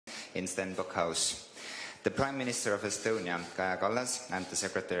in Stenbock House. The Prime Minister of Estonia, Kaja Kallas, and the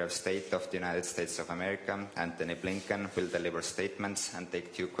Secretary of State of the United States of America, Antony Blinken, will deliver statements and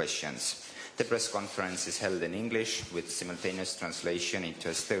take 2 questions. The press conference is held in English with simultaneous translation into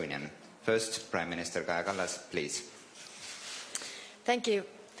Estonian. First, Prime Minister Kaja Kallas, please. Thank you.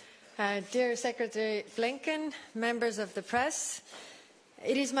 Dear Secretary Blinken, members of the press,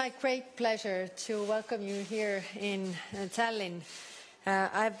 it is my great pleasure to welcome you here in Tallinn.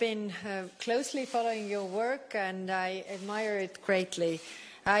 I've been closely following your work and I admire it greatly.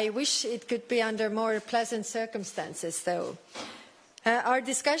 I wish it could be under more pleasant circumstances, though. Our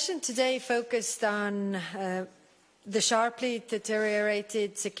discussion today focused on the sharply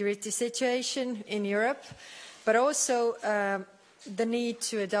deteriorated security situation in Europe, but also the need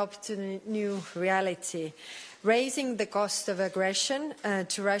to adapt to the new reality, raising the cost of aggression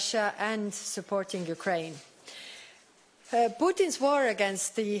to Russia and supporting Ukraine. Putin's war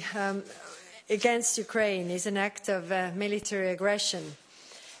against Ukraine is an act of military aggression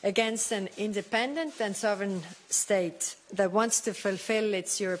against an independent and sovereign state that wants to fulfill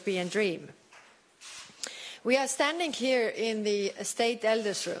its European dream. We are standing here in the State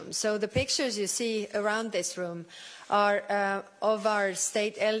Elders' Room, so the pictures you see around this room are of our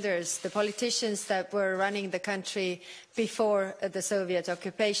state elders, the politicians that were running the country before the Soviet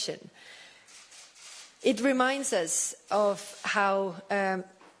occupation. It reminds us of how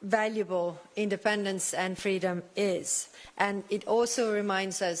valuable independence and freedom is. And it also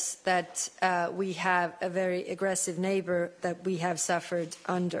reminds us that we have a very aggressive neighbor that we have suffered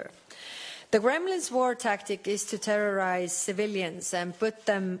under. The Kremlin's war tactic is to terrorize civilians and put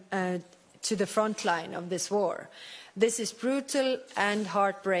them to the front line of this war. This is brutal and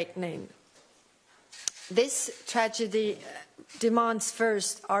heartbreaking. This tragedy demands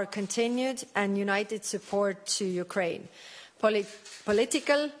first our continued and united support to Ukraine,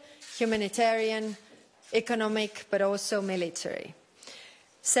 political, humanitarian, economic, but also military.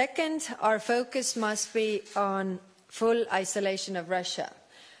 Second, our focus must be on full isolation of Russia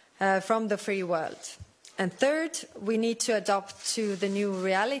from the free world. And third, we need to adapt to the new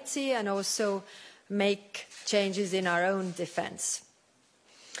reality and also make changes in our own defense.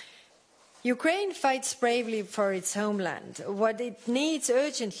 Ukraine fights bravely for its homeland. What it needs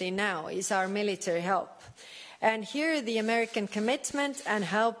urgently now is our military help. And here the American commitment and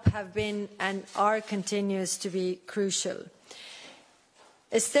help have been and are continuous to be crucial.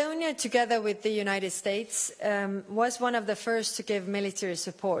 Estonia, together with the United States, was one of the first to give military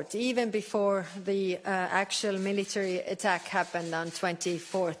support, even before the actual military attack happened on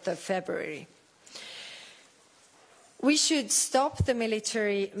 24th of February. We should stop the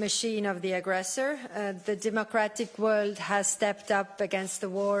military machine of the aggressor. The democratic world has stepped up against the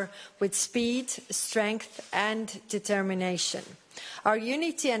war with speed, strength and determination. Our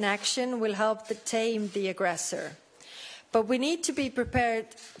unity and action will help to tame the aggressor. But we need to be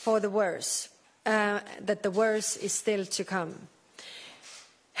prepared for the worst, that the worst is still to come.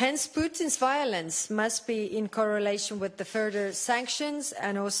 Hence, Putin's violence must be in correlation with the further sanctions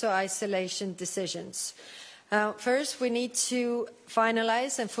and also isolation decisions. First, we need to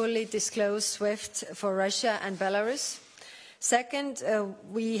finalize and fully disclose SWIFT for Russia and Belarus. Second,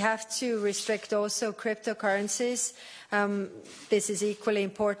 we have to restrict also cryptocurrencies. This is equally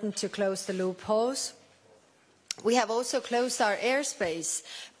important to close the loopholes. We have also closed our airspace,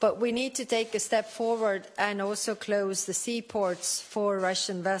 but we need to take a step forward and also close the seaports for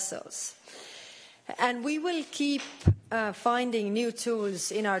Russian vessels. And we will keep finding new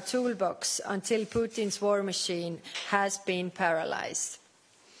tools in our toolbox until Putin's war machine has been paralyzed.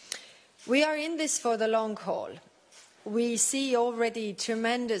 We are in this for the long haul. We see already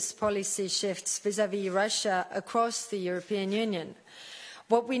tremendous policy shifts vis-à-vis Russia across the European Union.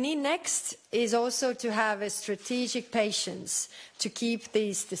 What we need next is also to have a strategic patience to keep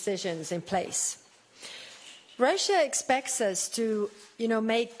these decisions in place. Russia expects us to,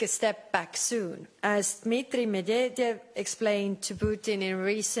 make a step back soon, as Dmitry Medvedev explained to Putin in a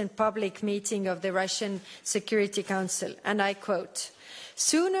recent public meeting of the Russian Security Council, and I quote,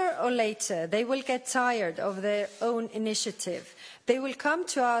 "Sooner or later they will get tired of their own initiative. They will come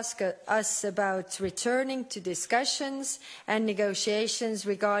to ask us about returning to discussions and negotiations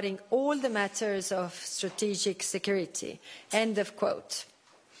regarding all the matters of strategic security." End of quote.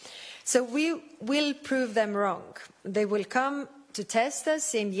 So we will prove them wrong. They will come to test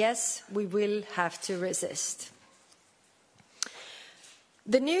us, and yes, we will have to resist.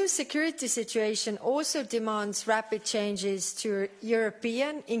 The new security situation also demands rapid changes to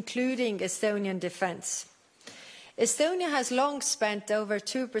European, including Estonian defense. Estonia has long spent over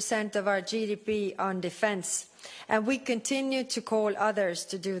 2% of our GDP on defence, and we continue to call others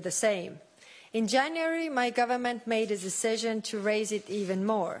to do the same. In January, my government made a decision to raise it even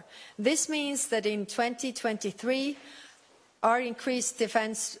more. This means that in 2023, our increased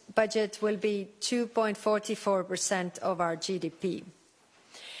defence budget will be 2.44% of our GDP.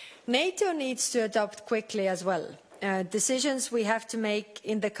 NATO needs to adopt quickly as well. Decisions we have to make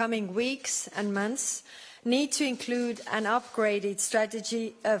in the coming weeks and months need to include an upgraded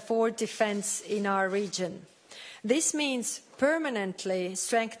strategy for defence in our region. This means permanently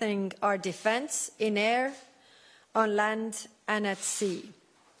strengthening our defence in air, on land and at sea.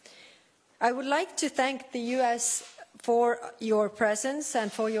 I would like to thank the US for your presence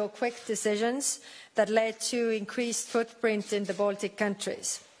and for your quick decisions that led to increased footprint in the Baltic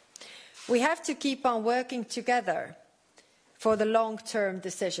countries. We have to keep on working together for the long-term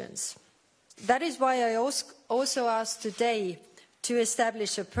decisions. That is why I also asked today to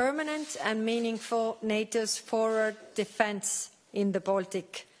establish a permanent and meaningful NATO's forward defence in the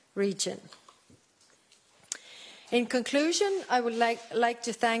Baltic region. In conclusion, I would like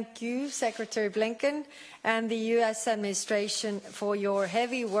to thank you, Secretary Blinken, and the US administration for your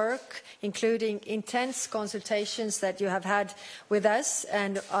heavy work, including intense consultations that you have had with us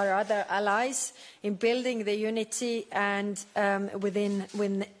and our other allies in building the unity and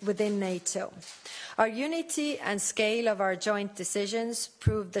within NATO. Our unity and scale of our joint decisions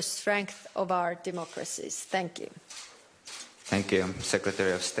prove the strength of our democracies. Thank you. Thank you.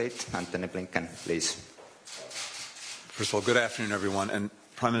 Secretary of State Antony Blinken, please. First of all, good afternoon, everyone. And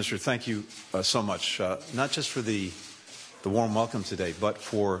Prime Minister, thank you so much, not just for the warm welcome today, but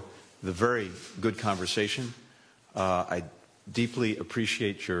for the very good conversation. I deeply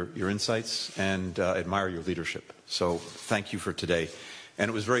appreciate your insights and admire your leadership. So thank you for today. And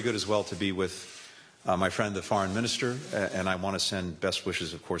it was very good as well to be with my friend, the Foreign Minister, and I want to send best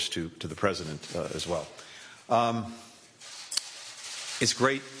wishes, of course, to the President as well. It's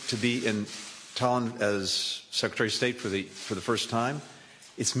great to be in Talinn as Secretary of State for the first time.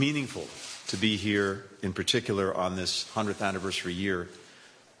 It's meaningful to be here, in particular, on this 100th anniversary year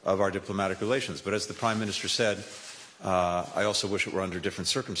of our diplomatic relations. But as the Prime Minister said, I also wish it were under different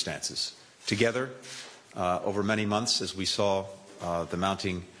circumstances. Together, over many months, as we saw the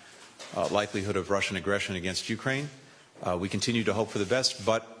mounting likelihood of Russian aggression against Ukraine, we continue to hope for the best,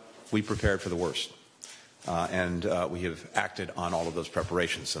 but we prepared for the worst. And we have acted on all of those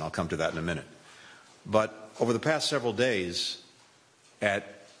preparations, and I'll come to that in a minute. But over the past several days,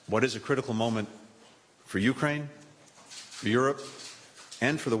 at what is a critical moment for Ukraine, for Europe,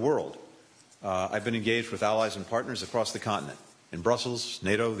 and for the world, I've been engaged with allies and partners across the continent, in Brussels,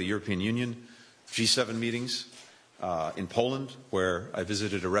 NATO, the European Union, G7 meetings, in Poland, where I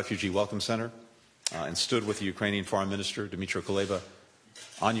visited a refugee welcome center and stood with the Ukrainian Foreign Minister, Dmytro Kuleba,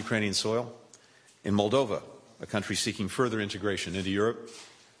 on Ukrainian soil, in Moldova, a country seeking further integration into Europe,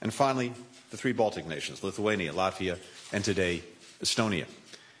 and finally, the three Baltic nations, Lithuania, Latvia, and today, Estonia.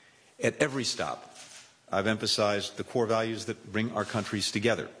 At every stop, I've emphasized the core values that bring our countries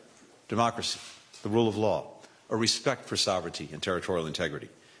together: democracy, the rule of law, a respect for sovereignty and territorial integrity,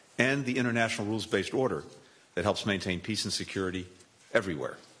 and the international rules-based order that helps maintain peace and security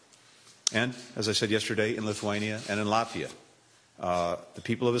everywhere. And, as I said yesterday, in Lithuania and in Latvia, the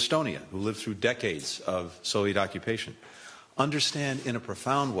people of Estonia, who lived through decades of Soviet occupation, understand in a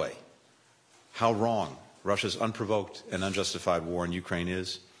profound way how wrong Russia's unprovoked and unjustified war in Ukraine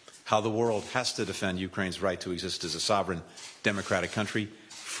is, how the world has to defend Ukraine's right to exist as a sovereign, democratic country,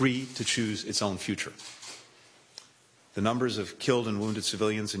 free to choose its own future. The numbers of killed and wounded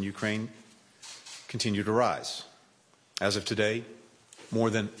civilians in Ukraine continue to rise. As of today, more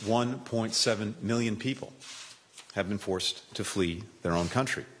than 1.7 million people have been forced to flee their own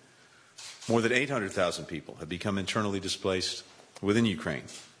country. More than 800,000 people have become internally displaced within Ukraine.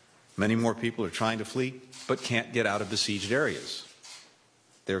 Many more people are trying to flee, but can't get out of besieged areas.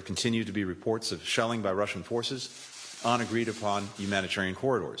 There continue to be reports of shelling by Russian forces on agreed-upon humanitarian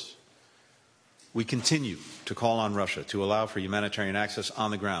corridors. We continue to call on Russia to allow for humanitarian access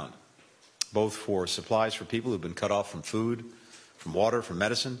on the ground, both for supplies for people who've been cut off from food, from water, from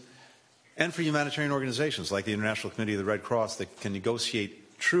medicine, and for humanitarian organizations like the International Committee of the Red Cross that can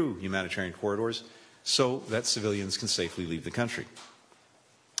negotiate true humanitarian corridors so that civilians can safely leave the country.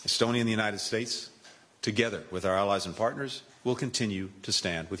 Estonia and the United States, together with our allies and partners, will continue to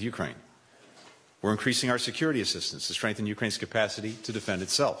stand with Ukraine. We're increasing our security assistance to strengthen Ukraine's capacity to defend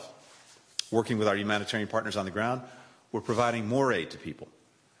itself. Working with our humanitarian partners on the ground, we're providing more aid to people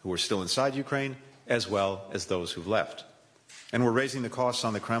who are still inside Ukraine, as well as those who've left. And we're raising the costs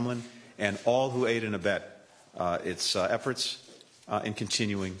on the Kremlin and all who aid and abet its efforts in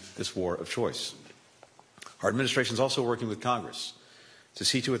continuing this war of choice. Our administration is also working with Congress to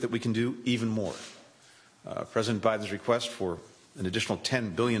see to it that we can do even more. President Biden's request for an additional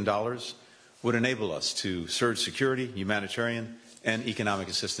 $10 billion would enable us to surge security, humanitarian, and economic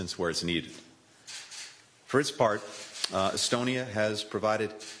assistance where it's needed. For its part, Estonia has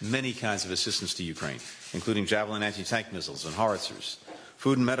provided many kinds of assistance to Ukraine, including Javelin anti-tank missiles and howitzers,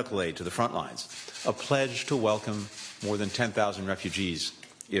 food and medical aid to the front lines, a pledge to welcome more than 10,000 refugees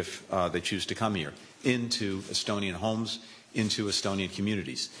if they choose to come here, into Estonian homes, into Estonian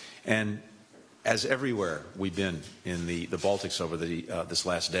communities. And as everywhere we've been in the Baltics over this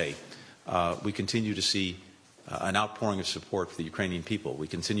last day, we continue to see an outpouring of support for the Ukrainian people. We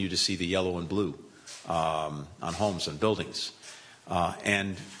continue to see the yellow and blue on homes and buildings.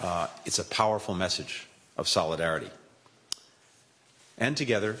 And it's a powerful message of solidarity. And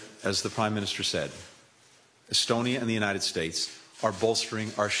together, as the Prime Minister said, Estonia and the United States are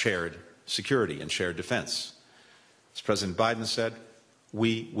bolstering our shared security and shared defense. As President Biden said,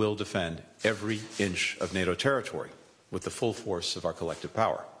 we will defend every inch of NATO territory with the full force of our collective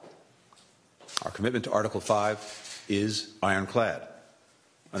power. Our commitment to Article 5 is ironclad.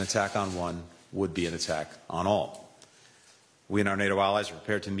 An attack on one would be an attack on all. We and our NATO allies are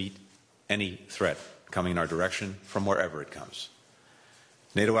prepared to meet any threat coming in our direction from wherever it comes.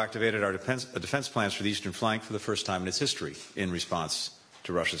 NATO activated our defense plans for the eastern flank for the first time in its history in response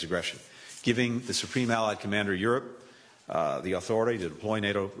to Russia's aggression, giving the Supreme Allied Commander of Europe the authority to deploy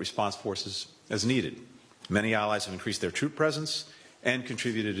NATO response forces as needed. Many allies have increased their troop presence and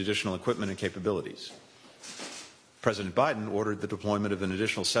contributed additional equipment and capabilities. President Biden ordered the deployment of an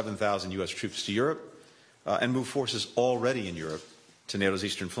additional 7,000 U.S. troops to Europe and moved forces already in Europe to NATO's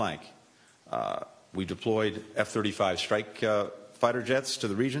eastern flank. We deployed F-35 strike fighter jets to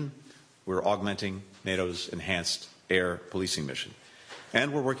the region. We're augmenting NATO's enhanced air policing mission.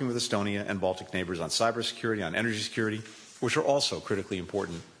 And we're working with Estonia and Baltic neighbors on cybersecurity, on energy security, which are also critically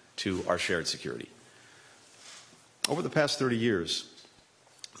important to our shared security. Over the past 30 years,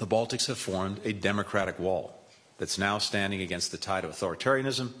 the Baltics have formed a democratic wall that's now standing against the tide of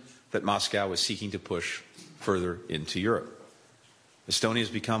authoritarianism that Moscow is seeking to push further into Europe. Estonia has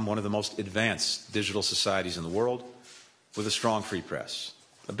become one of the most advanced digital societies in the world, with a strong free press,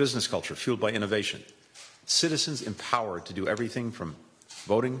 a business culture fueled by innovation, citizens empowered to do everything from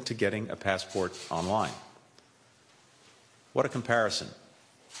voting to getting a passport online. What a comparison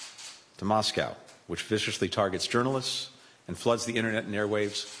to Moscow, which viciously targets journalists and floods the internet and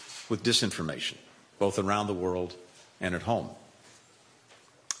airwaves with disinformation, both around the world and at home.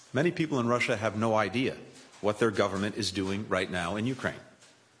 Many people in Russia have no idea what their government is doing right now in Ukraine.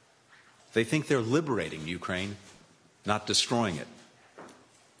 They think they're liberating Ukraine, not destroying it.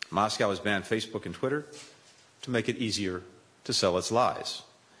 Moscow has banned Facebook and Twitter to make it easier to sell its lies.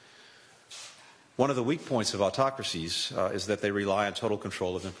 One of the weak points of autocracies is that they rely on total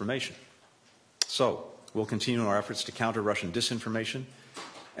control of information. So, we'll continue our efforts to counter Russian disinformation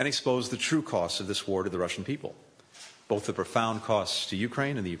and expose the true costs of this war to the Russian people, both the profound costs to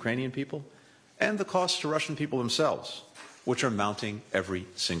Ukraine and the Ukrainian people, and the costs to Russian people themselves, which are mounting every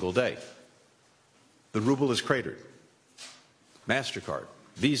single day. The ruble is cratered. MasterCard,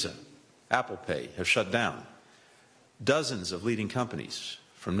 Visa, Apple Pay have shut down. Dozens of leading companies,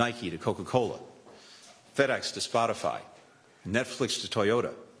 from Nike to Coca-Cola, FedEx to Spotify, Netflix to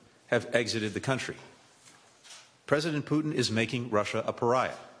Toyota, have exited the country. President Putin is making Russia a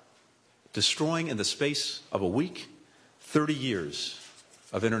pariah, destroying in the space of a week 30 years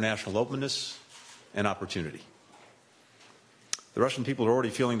of international openness and opportunity. The Russian people are already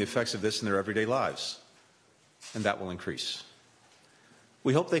feeling the effects of this in their everyday lives, and that will increase.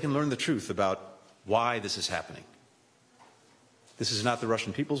 We hope they can learn the truth about why this is happening. This is not the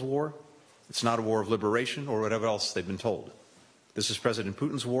Russian people's war. It's not a war of liberation or whatever else they've been told. This is President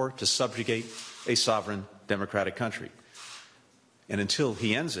Putin's war to subjugate a sovereign democratic country. And until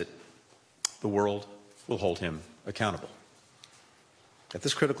he ends it, the world will hold him accountable. At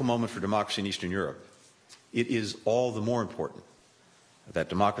this critical moment for democracy in Eastern Europe, it is all the more important that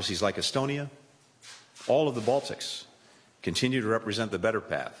democracies like Estonia, all of the Baltics, continue to represent the better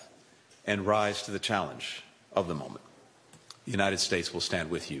path and rise to the challenge of the moment. The United States will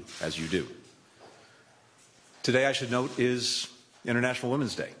stand with you as you do. Today, I should note, is International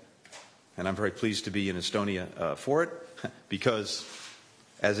Women's Day, and I'm very pleased to be in Estonia for it, because,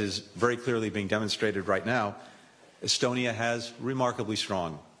 as is very clearly being demonstrated right now, Estonia has remarkably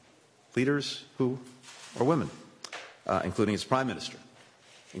strong leaders who are women, including its Prime Minister,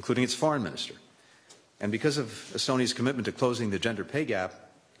 including its Foreign Minister. And because of Estonia's commitment to closing the gender pay gap,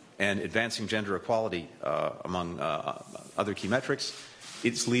 and advancing gender equality among other key metrics,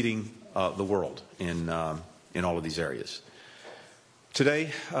 it's leading the world in all of these areas.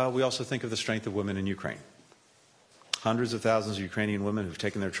 Today, we also think of the strength of women in Ukraine. Hundreds of thousands of Ukrainian women who've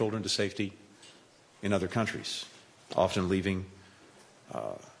taken their children to safety in other countries, often leaving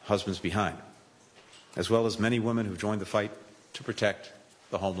husbands behind, as well as many women who've joined the fight to protect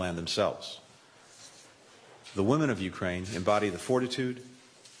the homeland themselves. The women of Ukraine embody the fortitude,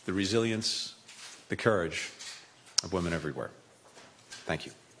 the resilience, the courage of women everywhere. Thank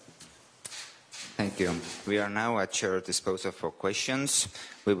you. Thank you. We are now at your disposal for questions.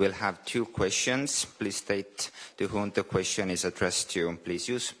 We will have 2 questions. Please state to whom the question is addressed to. Please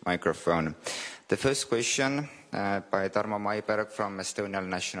use microphone. The first question by Tarmo Maiberg from Estonian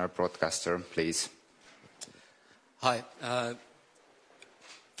National Broadcaster, please. Hi.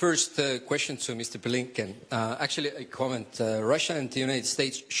 First question to Mr. Blinken. Actually, a comment. Russia and the United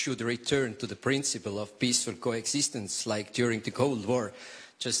States should return to the principle of peaceful coexistence like during the Cold War.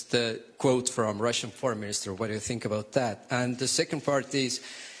 Just a quote from Russian Foreign Minister. What do you think about that? And the second part is,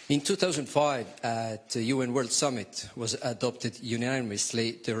 in 2005, at the UN World Summit was adopted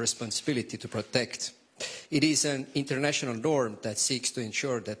unanimously the responsibility to protect. It is an international norm that seeks to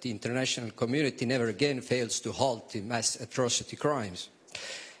ensure that the international community never again fails to halt the mass atrocity crimes.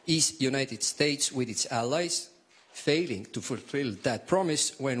 Is the United States with its allies failing to fulfill that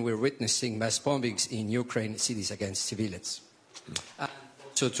promise when we're witnessing mass bombings in Ukraine cities against civilians?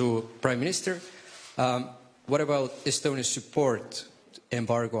 So to Prime Minister, what about Estonia's support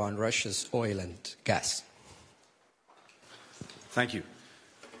embargo on Russia's oil and gas? Thank you.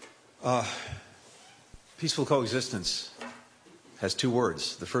 Peaceful coexistence has 2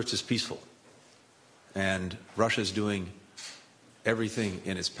 words. The first is peaceful. And Russia is doing everything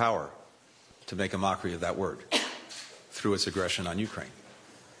in its power to make a mockery of that word through its aggression on Ukraine.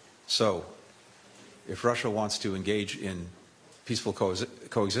 So, if Russia wants to engage in peaceful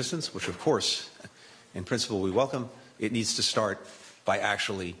coexistence, which of course, in principle, we welcome, it needs to start by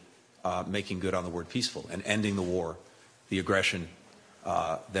actually making good on the word peaceful and ending the war, the aggression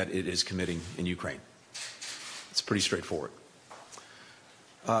that it is committing in Ukraine. It's pretty straightforward.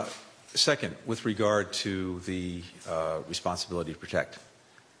 Second, with regard to the responsibility to protect,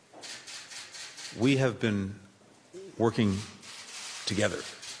 we have been working together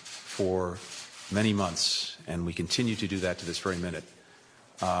for many months, and we continue to do that to this very minute,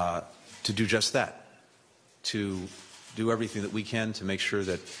 to do just that, to do everything that we can to make sure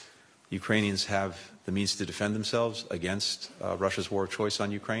that Ukrainians have the means to defend themselves against Russia's war of choice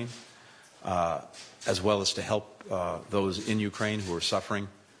on Ukraine, as well as to help those in Ukraine who are suffering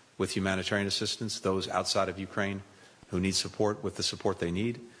with humanitarian assistance, those outside of Ukraine who need support with the support they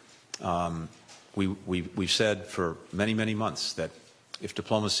need. We've said for many, many months that if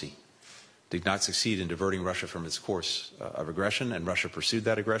diplomacy did not succeed in diverting Russia from its course of aggression, and Russia pursued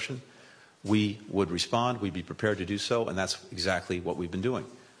that aggression, we would respond, we'd be prepared to do so, and that's exactly what we've been doing,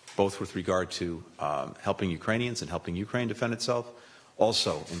 both with regard to helping Ukrainians and helping Ukraine defend itself,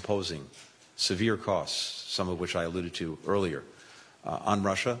 also imposing severe costs, some of which I alluded to earlier, on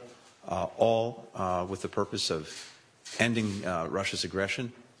Russia, all with the purpose of ending Russia's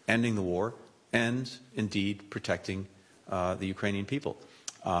aggression, ending the war, and indeed protecting the Ukrainian people.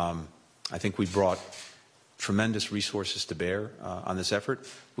 I think we brought tremendous resources to bear on this effort.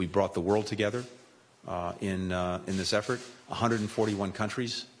 We brought the world together in this effort. 141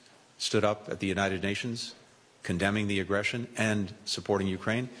 countries stood up at the United Nations condemning the aggression and supporting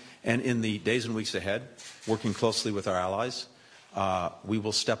Ukraine. And in the days and weeks ahead, working closely with our allies, we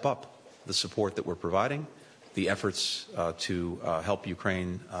will step up the support that we're providing, the efforts to help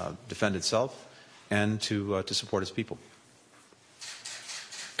Ukraine defend itself, and to support its people.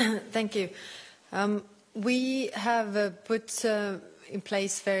 Thank you. We have put in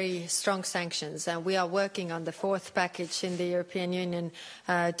place very strong sanctions, and we are working on the 4th package in the European Union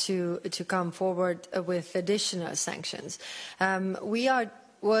to come forward with additional sanctions. We are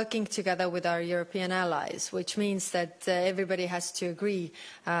working together with our European allies, which means that everybody has to agree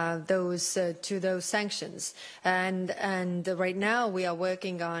to those sanctions. And right now we are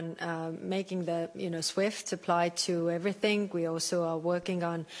working on making the SWIFT apply to everything. We also are working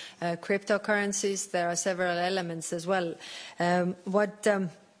on cryptocurrencies. There are several elements as well. What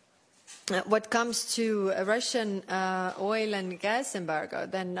comes to a Russian oil and gas embargo,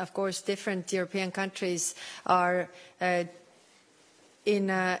 then of course different European countries are in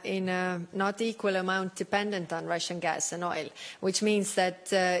a not equal amount dependent on Russian gas and oil, which means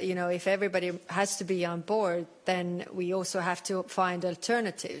that if everybody has to be on board, then we also have to find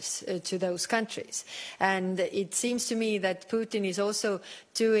alternatives to those countries. And it seems to me that Putin is also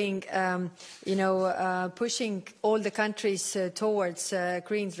doing, pushing all the countries towards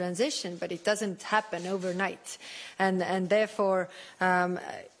green transition, but it doesn't happen overnight. And therefore,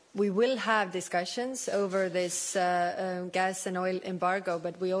 we will have discussions over this gas and oil embargo,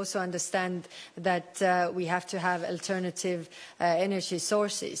 but we also understand that we have to have alternative energy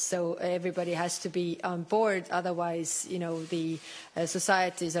sources. So everybody has to be on board. Otherwise, the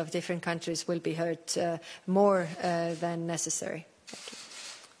societies of different countries will be hurt more than necessary.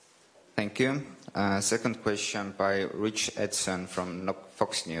 Thank you. Second question by Rich Edson from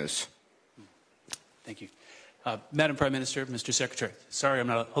Fox News. Thank you. Madam Prime Minister, Mr. Secretary, sorry I'm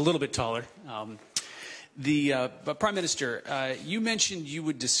not a little bit taller. But Prime Minister, you mentioned you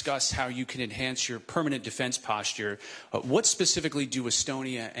would discuss how you can enhance your permanent defense posture. What specifically do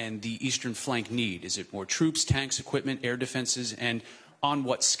Estonia and the eastern flank need? Is it more troops, tanks, equipment, air defenses, and on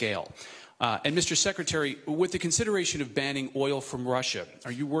what scale? And Mr. Secretary, with the consideration of banning oil from Russia,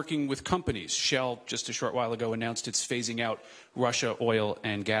 are you working with companies? Shell, just a short while ago, announced it's phasing out Russia oil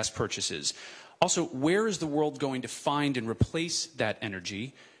and gas purchases. Also, where is the world going to find and replace that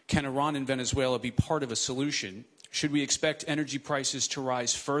energy? Can Iran and Venezuela be part of a solution? Should we expect energy prices to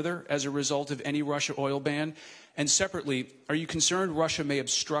rise further as a result of any Russia oil ban? And separately, are you concerned Russia may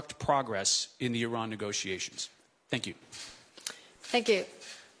obstruct progress in the Iran negotiations? Thank you. Thank you.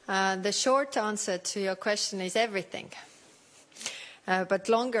 The short answer to your question is everything. But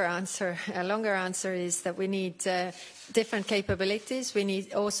longer answer is that we need different capabilities. We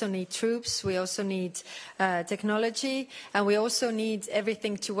also need troops. We also need technology, and we also need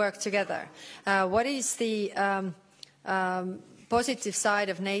everything to work together. What is the positive side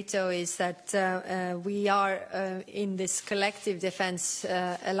of NATO is that we are in this collective defense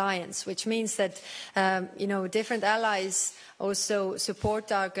alliance, which means that different allies also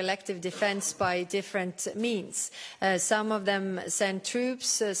support our collective defense by different means. Some of them send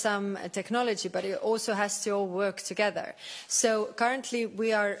troops, some technology, but it also has to all work together. So currently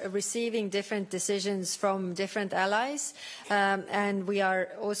we are receiving different decisions from different allies, and we are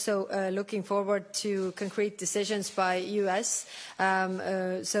also looking forward to concrete decisions by US,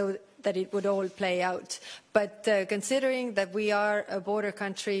 so that it would all play out. But considering that we are a border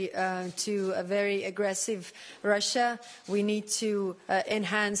country to a very aggressive Russia, we need to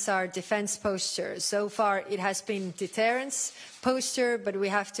enhance our defense posture. So far it has been deterrence posture, but we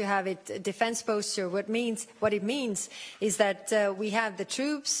have to have it defense posture. What it means is that we have the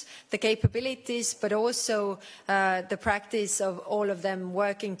troops, the capabilities, but also the practice of all of them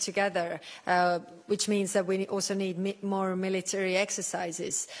working together, which means that we also need more military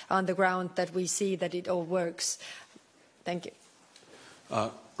exercises on the ground, that we see that it all works. Thank you.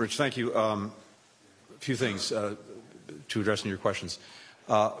 Rich, thank you. A few things to address in your questions.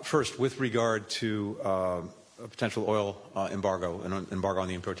 First, with regard to a potential oil embargo, an embargo on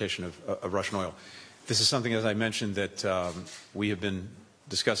the importation of Russian oil, this is something, as I mentioned, that we have been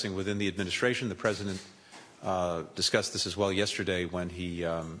discussing within the administration. The President discussed this as well yesterday when he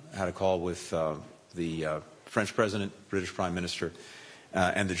had a call with the French President, British Prime Minister,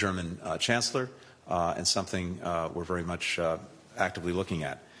 and the German Chancellor, and something we're very much actively looking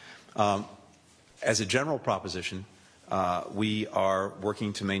at. As a general proposition, we are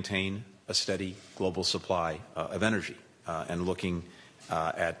working to maintain a steady global supply of energy and looking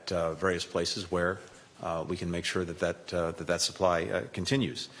at various places where we can make sure that supply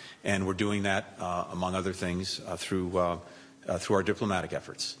continues. And we're doing that, among other things, through our diplomatic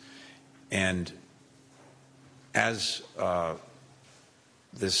efforts. And as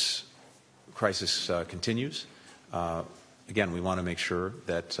this crisis continues, again, we want to make sure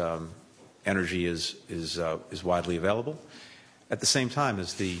that energy is widely available. At the same time,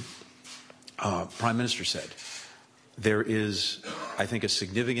 as the Prime Minister said, there is, I think, a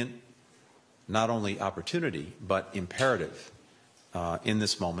significant not only opportunity but imperative in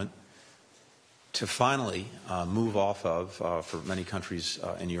this moment to finally move off of, for many countries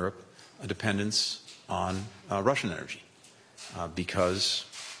in Europe, a dependence on Russian energy because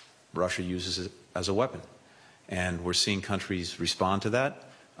Russia uses it as a weapon. And we're seeing countries respond to that.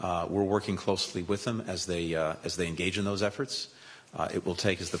 We're working closely with them as they engage in those efforts. It will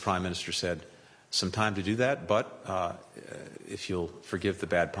take, as the Prime Minister said, some time to do that, but if you'll forgive the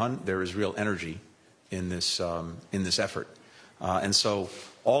bad pun, there is real energy in this effort. And so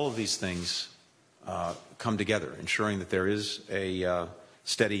all of these things come together, ensuring that there is a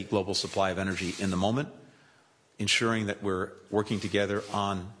steady global supply of energy in the moment, ensuring that we're working together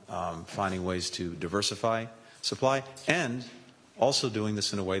on finding ways to diversify supply, and also doing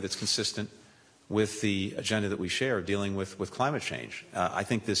this in a way that's consistent with the agenda that we share, dealing with climate change. I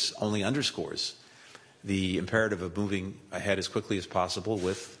think this only underscores the imperative of moving ahead as quickly as possible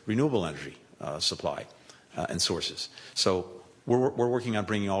with renewable energy supply and sources. So we're working on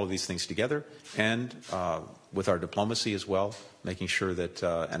bringing all of these things together, and with our diplomacy as well, making sure that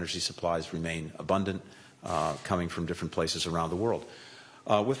energy supplies remain abundant, coming from different places around the world.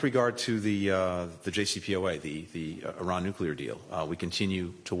 With regard to the JCPOA, the Iran nuclear deal, we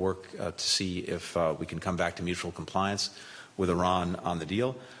continue to work to see if we can come back to mutual compliance with Iran on the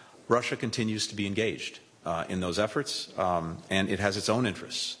deal. Russia continues to be engaged in those efforts, and it has its own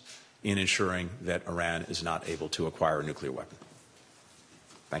interests in ensuring that Iran is not able to acquire a nuclear weapon.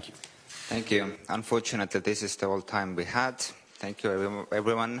 Thank you. Thank you. Unfortunately, this is the whole time we had. Thank you,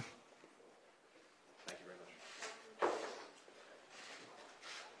 everyone.